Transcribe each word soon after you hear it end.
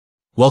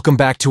Welcome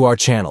back to our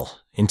channel.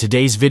 In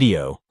today's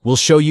video, we'll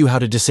show you how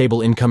to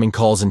disable incoming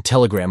calls in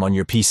Telegram on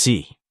your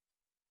PC.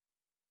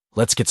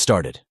 Let's get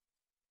started.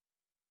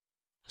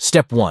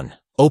 Step 1.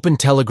 Open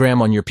Telegram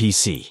on your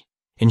PC.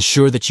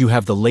 Ensure that you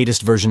have the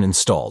latest version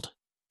installed.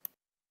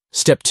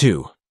 Step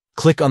 2.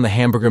 Click on the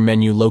hamburger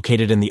menu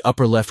located in the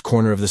upper left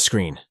corner of the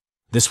screen.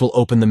 This will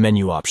open the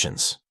menu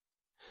options.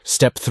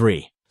 Step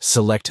 3.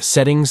 Select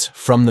Settings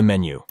from the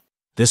menu.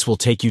 This will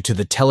take you to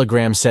the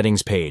Telegram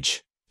settings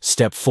page.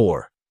 Step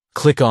 4.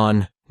 Click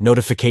on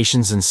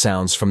Notifications and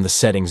Sounds from the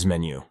Settings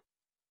menu.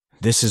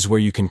 This is where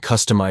you can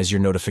customize your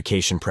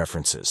notification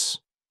preferences.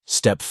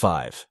 Step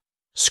 5.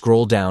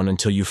 Scroll down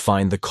until you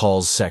find the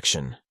Calls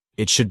section.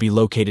 It should be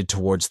located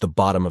towards the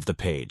bottom of the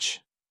page.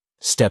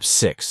 Step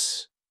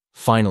 6.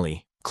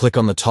 Finally, click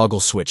on the toggle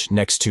switch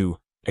next to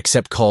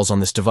Accept Calls on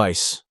this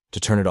device to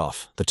turn it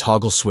off. The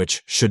toggle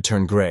switch should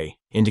turn gray,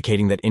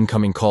 indicating that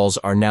incoming calls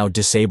are now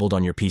disabled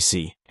on your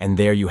PC. And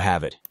there you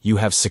have it. You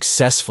have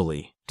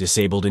successfully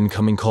disabled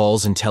incoming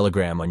calls in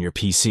Telegram on your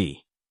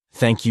PC.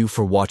 Thank you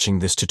for watching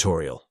this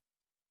tutorial.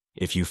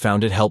 If you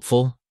found it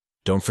helpful,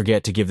 don't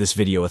forget to give this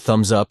video a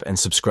thumbs up and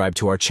subscribe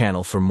to our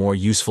channel for more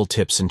useful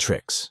tips and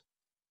tricks.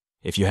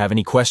 If you have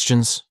any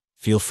questions,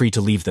 feel free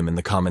to leave them in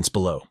the comments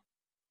below.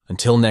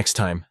 Until next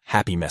time,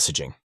 happy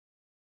messaging.